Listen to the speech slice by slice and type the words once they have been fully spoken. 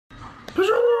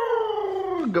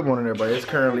Good morning, everybody. It's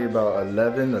currently about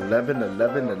 11.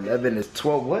 It's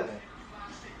 12 what?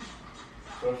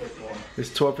 12:51. It's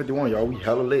 12:51, y'all. We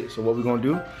hella late. So what we gonna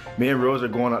do? Me and Rose are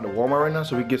going out to Walmart right now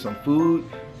so we can get some food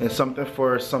and something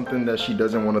for something that she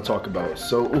doesn't want to talk about.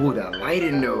 So, ooh, that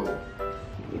lighting though.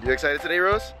 You excited today,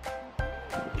 Rose?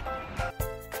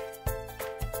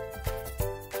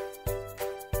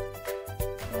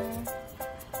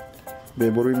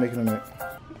 Babe, what are we making tonight?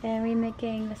 We're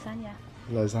making lasagna.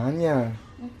 Lasagna?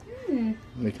 Mm-hmm.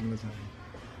 Making lasagna.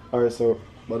 Alright, so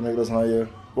about to make lasagna.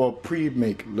 Well,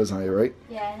 pre-make lasagna, right?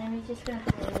 Yeah, and then we're just gonna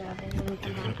put it in the oven when we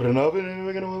come home. Put it in the oven and then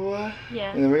we're gonna what?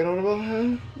 Yeah. And then we're gonna what?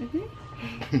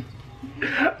 Mm-hmm.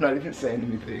 I'm not even saying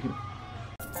anything.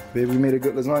 Babe, we made a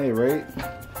good lasagna, right?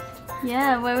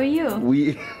 Yeah, where were you?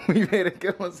 We made a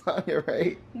good lasagna,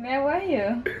 right? Where were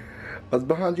you? I was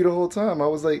behind you the whole time. I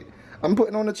was like, I'm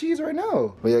putting on the cheese right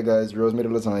now. But yeah, guys, Rose made a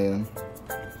lasagna.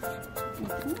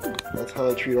 Mm-hmm. That's how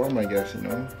I treat all my guests, you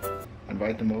know?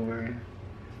 Invite them over,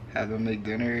 have them make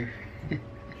dinner.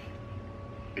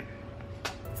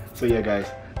 So yeah, guys,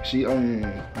 she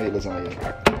made lasagna,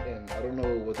 and I don't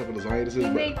know what type of lasagna this is. He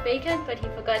made bacon, but he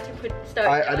forgot to put starch.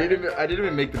 I didn't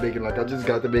even make the bacon. Like I just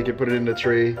got the bacon, put it in the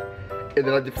tray, and then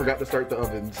I forgot to start the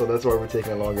oven. So that's why we're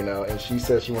taking longer now. And she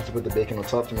says she wants to put the bacon on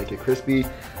top to make it crispy.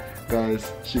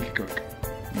 Guys, she can cook,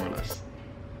 more or less.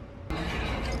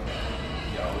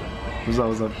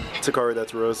 What's up? Takari,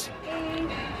 that's Rose. Hey.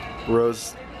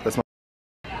 Rose, that's my.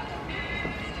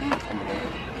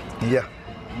 Yeah,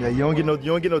 you don't get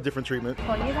no different treatment.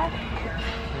 Call you that?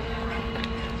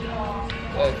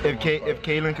 If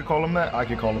Kaylin could call him that, I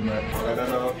could call him that.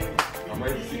 No. I'm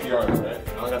ready for CPR, right?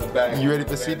 I got the bag. You ready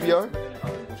for CPR?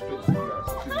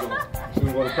 She's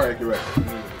going to cardiac arrest.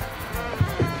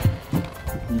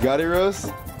 You got it,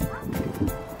 Rose?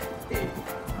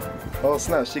 Oh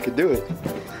snap, she could do it.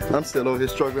 I'm still over here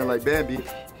struggling like Bambi.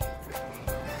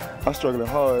 I'm struggling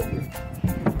hard.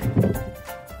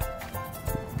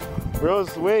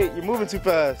 Rose, wait, you're moving too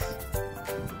fast.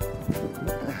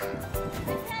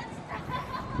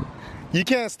 You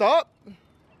can't stop?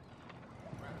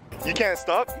 You can't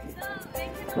stop?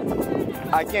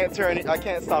 I can't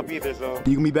stop either, so.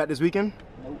 You gonna be back this weekend?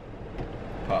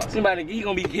 Nope. Somebody, you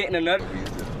gonna be getting another.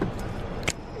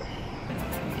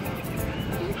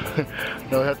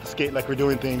 No, we have to skate like we're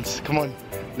doing things. Come on,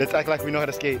 let's act like we know how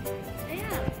to skate. Yeah.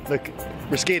 Look,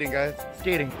 we're skating, guys.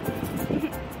 Skating.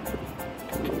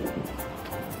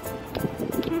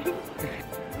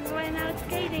 We're going out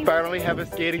skating. Finally have a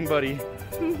skating buddy.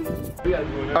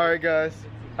 Alright, guys.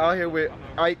 Out here with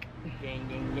Ike,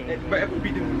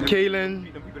 Kaylin,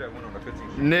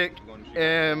 Nick,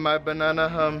 and my banana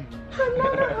hum.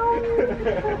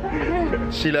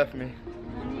 She left me.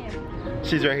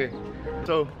 She's right here.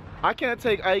 So I can't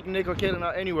take Ike, Nick, or Kaylin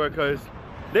out anywhere because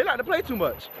they like to play too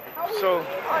much. So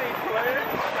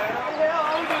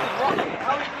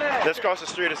let's cross the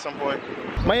street at some point.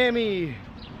 Miami,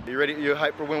 you ready? You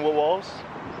hyped for Windward Walls?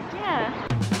 Yeah.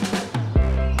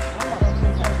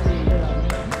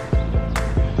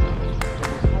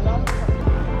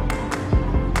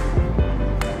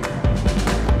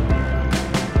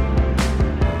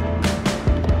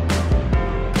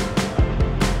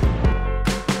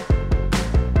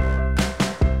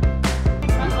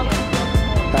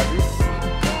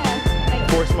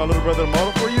 Force my little brother to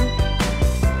model for you?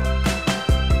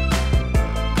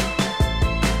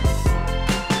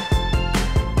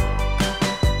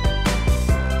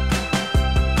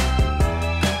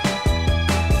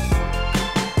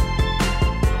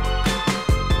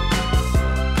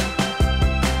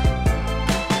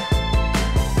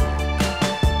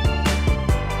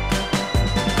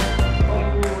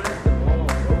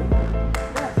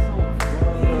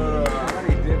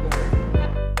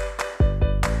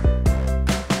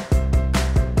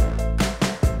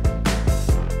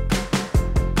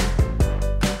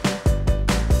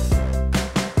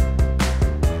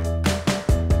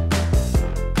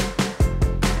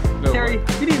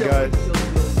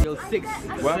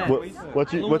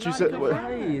 What you said? What?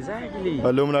 Exactly.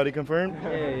 Illuminati confirmed?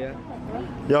 Yeah.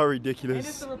 Y'all And ridiculous.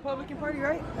 it's the Republican Party,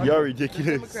 right? Y'all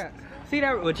ridiculous. Democrat. See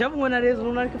that? Whichever one that is,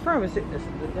 Illuminati confirmed. It's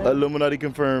Illuminati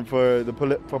confirmed for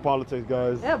politics,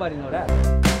 guys. everybody know that.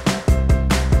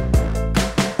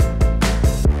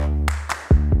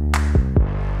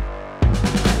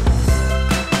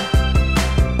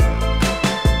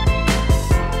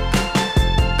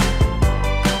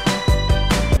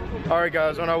 Alright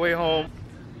guys, on our way home.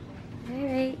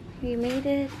 Alright, we made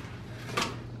it.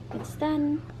 It's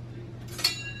done.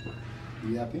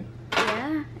 You happy?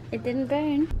 Yeah, It didn't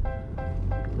burn.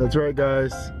 That's right,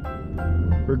 guys.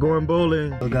 We're going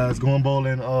bowling. So guys, going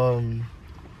bowling.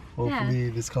 Hopefully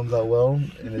this comes out well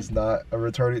and it's not a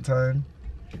retarded time.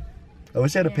 I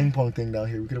wish I had a ping pong thing down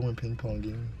here. We could have won ping pong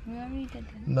game. We already did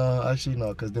that. No, actually no,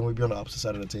 because then we'd be on the opposite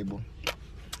side of the table.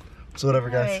 So whatever,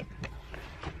 guys.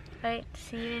 Alright,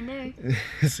 see you in there.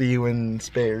 See you in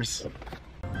spares.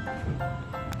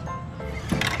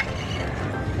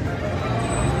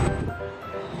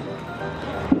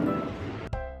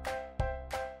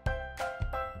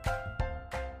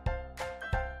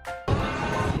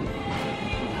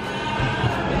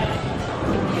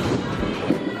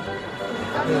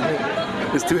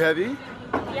 It's too heavy?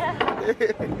 Yeah.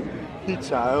 You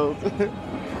child.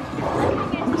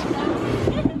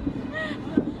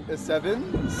 It's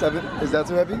 7? 7? Is that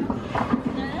too heavy? No,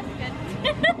 that's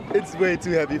good. It's way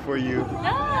too heavy for you.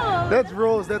 No! That's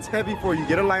Rose, that's heavy for you.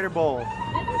 Get a lighter ball. This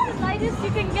is the lightest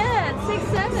you can get. 6,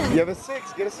 7. You have a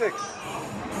 6, get a 6.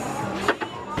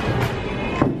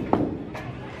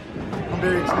 I'm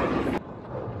very excited.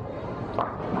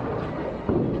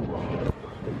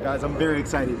 Guys, I'm very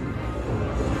excited.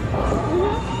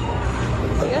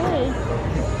 Good.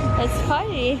 It's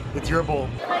party. It's your bowl.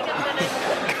 Like I'm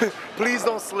gonna... Please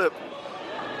don't slip.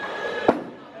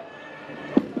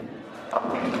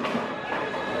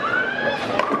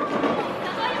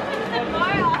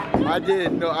 I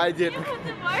did. No, I did. You put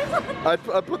the bars on?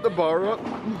 I put the bar up.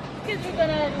 Because you're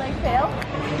gonna like fail?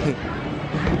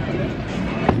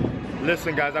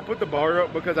 Listen, guys, I put the bar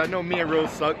up because I know me and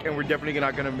Rose suck and we're definitely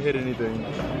not gonna hit anything.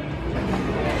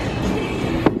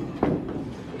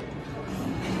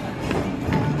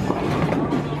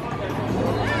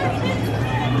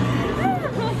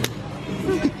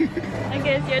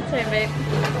 Okay, it's your turn, babe.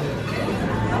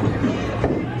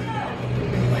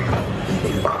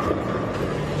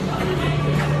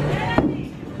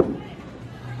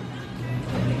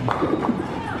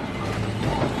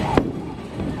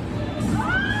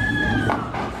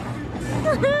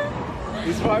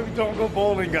 This is why we don't go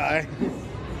bowling, guys.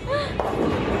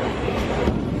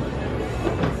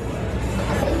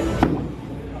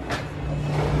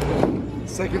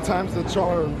 Second time's the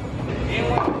charm.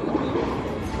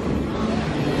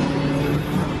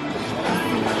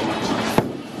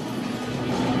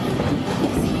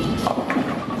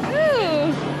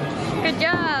 Ooh, good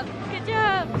job. Good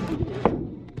job.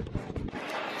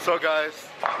 So guys,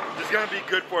 this is gonna be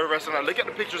good for the rest of the night. Look at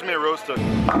the pictures me and Rose took.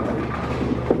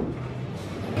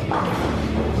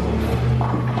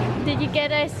 Did you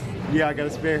get us? Yeah, I got a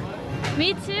spare.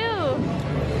 Me too.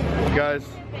 Guys,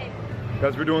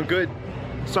 we're doing good.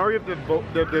 Sorry if the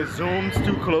zoom's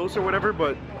too close or whatever,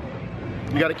 but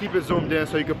you gotta keep it zoomed in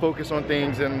so you can focus on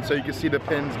things and so you can see the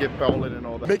pins get fouled and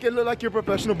all that. Make it look like you're a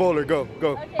professional bowler. Go,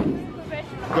 go. Okay,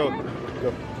 professional. Go,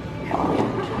 go.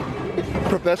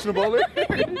 Professional bowler?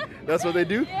 That's what they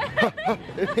do? Yeah.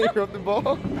 They interrupt the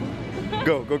ball?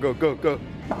 Go, go, go, go, go.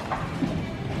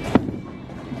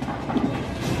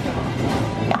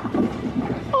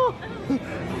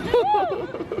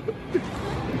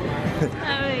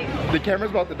 The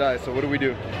camera's about to die, so what do we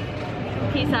do?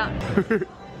 Peace out.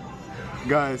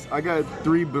 Guys, I got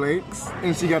 3 blanks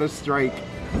and she got a strike.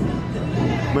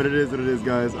 But it is what it is,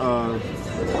 guys.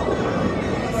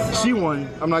 She won,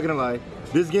 I'm not gonna lie.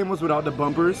 This game was without the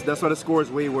bumpers, that's why the score is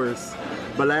way worse.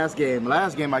 But last game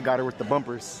I got her with the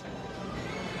bumpers.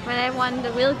 When I won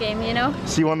the real game, you know?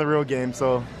 She won the real game,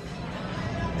 so.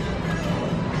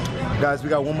 Guys, we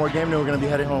got one more game, then we're gonna be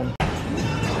heading home.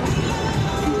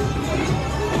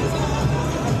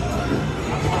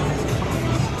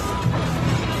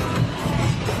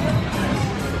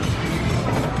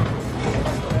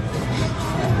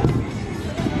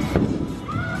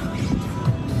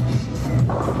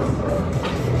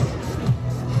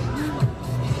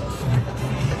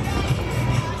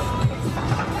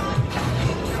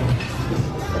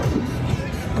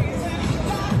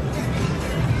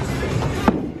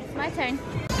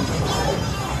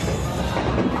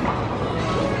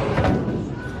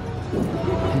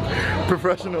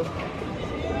 Professional.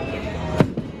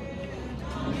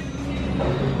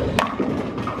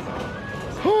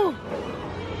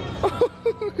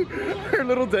 Her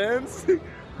little dance.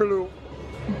 Her little.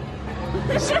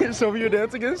 Show me your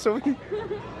dance again. Show me.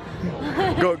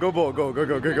 Go, go, ball. Go, go,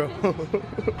 go, go, go.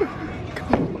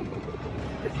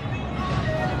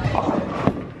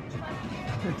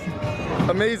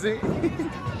 Amazing.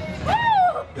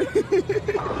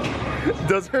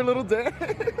 Does her little dance?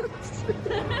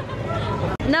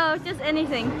 No, just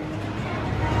anything.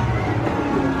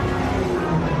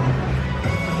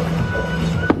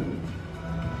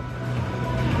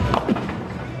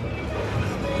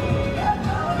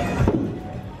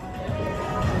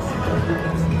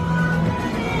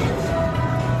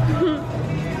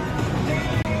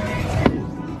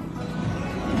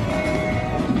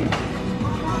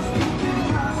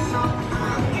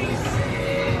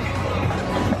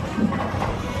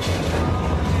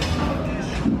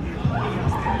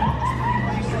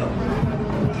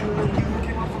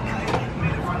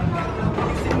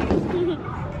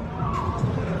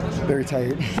 Very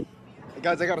tired. Hey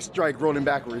guys, I got a strike rolling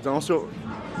backwards. Also,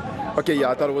 okay, yeah,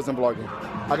 I thought it wasn't vlogging.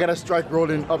 I got a strike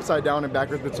rolling upside down and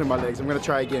backwards between my legs. I'm gonna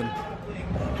try again.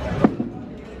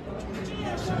 You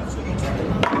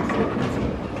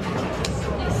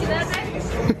see that?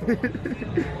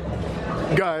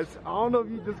 Guys, I don't know if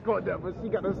you just caught that, but she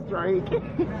got a strike. So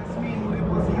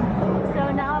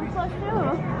now I'm supposed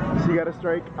to. She got a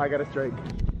strike, I got a strike.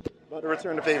 About to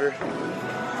return the favor.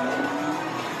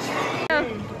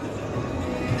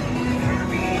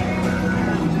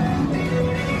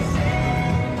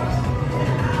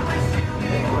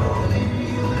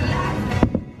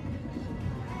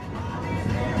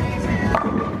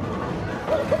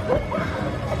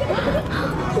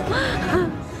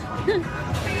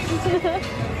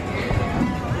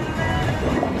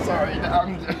 Sorry,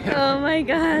 Oh my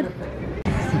god.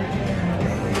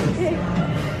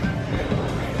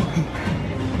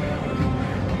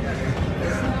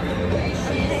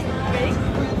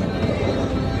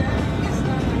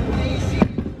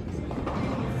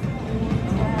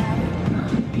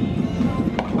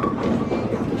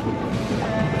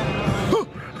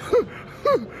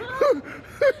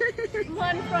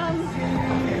 One from.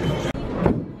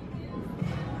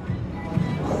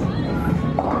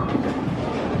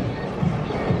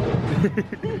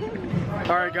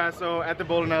 Alright guys, so at the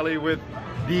bowling alley with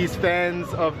these fans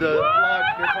of the vlog.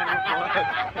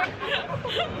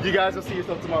 You guys will see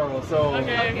yourself tomorrow. So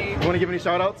Okay. you want to give any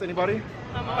shout outs? Anybody?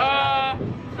 I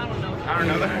don't know. I don't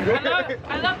know.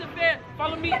 I love the fit.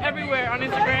 Follow me everywhere on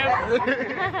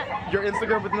Instagram. Your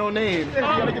Instagram with no name. You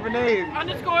gotta give a name.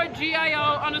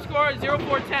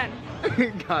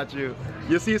 _GIO_0410. Got you.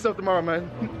 You'll see yourself tomorrow,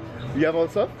 man. You have all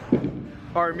the stuff?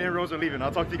 Alright, me and Rose are leaving. I'll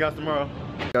talk to you guys tomorrow.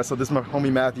 Guys, so this is my homie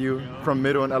Matthew from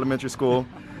middle and elementary school.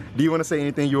 Do you want to say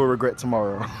anything you will regret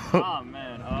tomorrow? Oh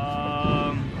man,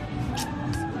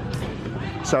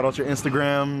 Shout out your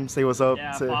Instagram, say what's up.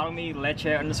 yeah, say... follow me,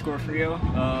 leche_frio.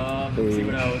 Hey. See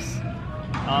what else.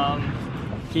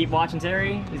 Keep watching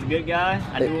Terry. He's a good guy.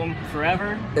 I knew him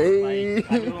forever. Hey.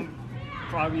 Like, I knew him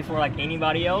probably before like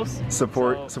anybody else.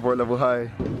 Support level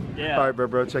high. Yeah. Alright,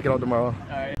 bro, check it out tomorrow.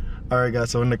 Alright. Alright guys,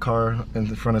 so in the car in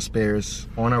front of Spares,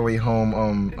 on our way home.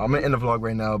 I'm gonna end the vlog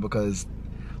right now because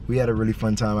we had a really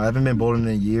fun time. I haven't been bowling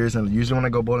in years, and usually when I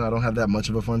go bowling I don't have that much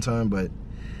of a fun time, but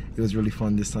it was really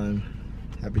fun this time.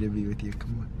 Happy to be with you.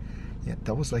 Come on. Yeah,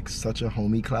 that was like such a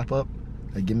homie clap up.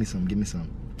 Like, give me some.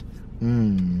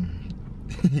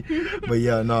 But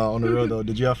yeah, no, on the real though,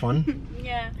 did you have fun?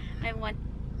 Yeah, I won.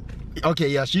 Okay,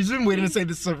 yeah, she's been waiting to say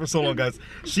this for so long, guys.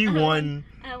 She won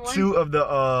I won. two of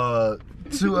the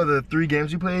 3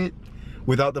 games you played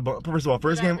without the first of all,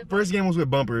 first game was with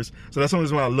bumpers, so that's the only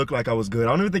reason why I looked like I was good. I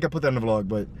don't even think I put that in the vlog,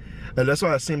 but that's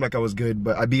why I seemed like I was good.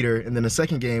 But I beat her, and then the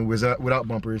second game was without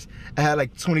bumpers. I had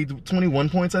like 21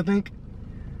 points, I think.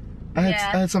 I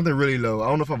had something really low. I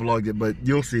don't know if I vlogged it, but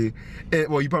you'll see.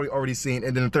 Well, you probably already seen.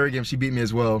 And then the third game, she beat me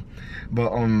as well.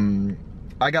 But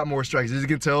I got more strikes. As you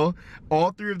can tell,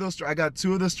 all 3 of those, I got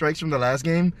 2 of the strikes from the last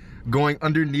game going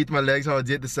underneath my legs how I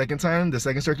did the second time, the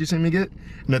second strike you seen me get.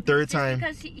 And the third time.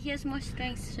 Because he has more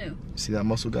strength too. See that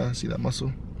muscle, guys? See that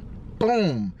muscle?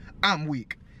 Boom! I'm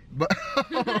weak. But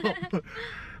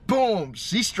boom!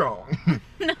 She's strong.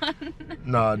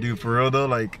 Nah, dude, for real though,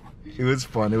 like, it was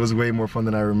fun. It was way more fun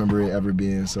than I remember it ever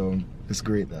being. So it's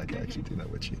great that I can actually do that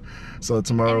with you. So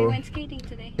tomorrow. And we went skating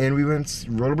today. And we went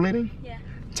rollerblading? Yeah.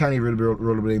 Tiny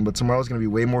rollerblading, but tomorrow's gonna be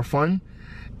way more fun,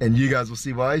 and you guys will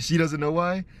see why. She doesn't know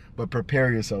why, but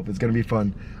prepare yourself. It's gonna be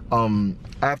fun.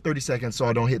 I have 30 seconds, so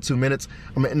I don't hit 2 minutes.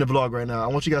 I'm gonna end the vlog right now. I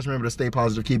want you guys to remember to stay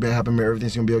positive, keep being happy,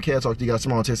 everything's gonna be okay. I'll talk to you guys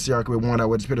tomorrow. Terryaki with one. I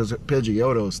was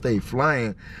PIDGEOTTOOOOO. Stay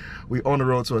flying. We on the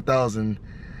road to 1,000.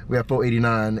 We have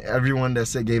 489. Everyone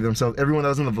that gave themselves, everyone that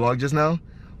was in the vlog just now,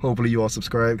 hopefully you all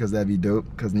subscribe, because that'd be dope,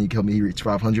 because then you can help me reach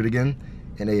 500 again.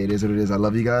 And hey, it is what it is. I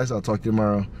love you guys. I'll talk to you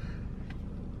tomorrow.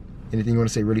 Anything you want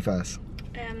to say really fast?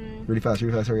 Really fast,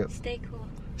 hurry up. Stay cool.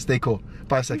 Stay cool.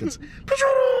 5 seconds.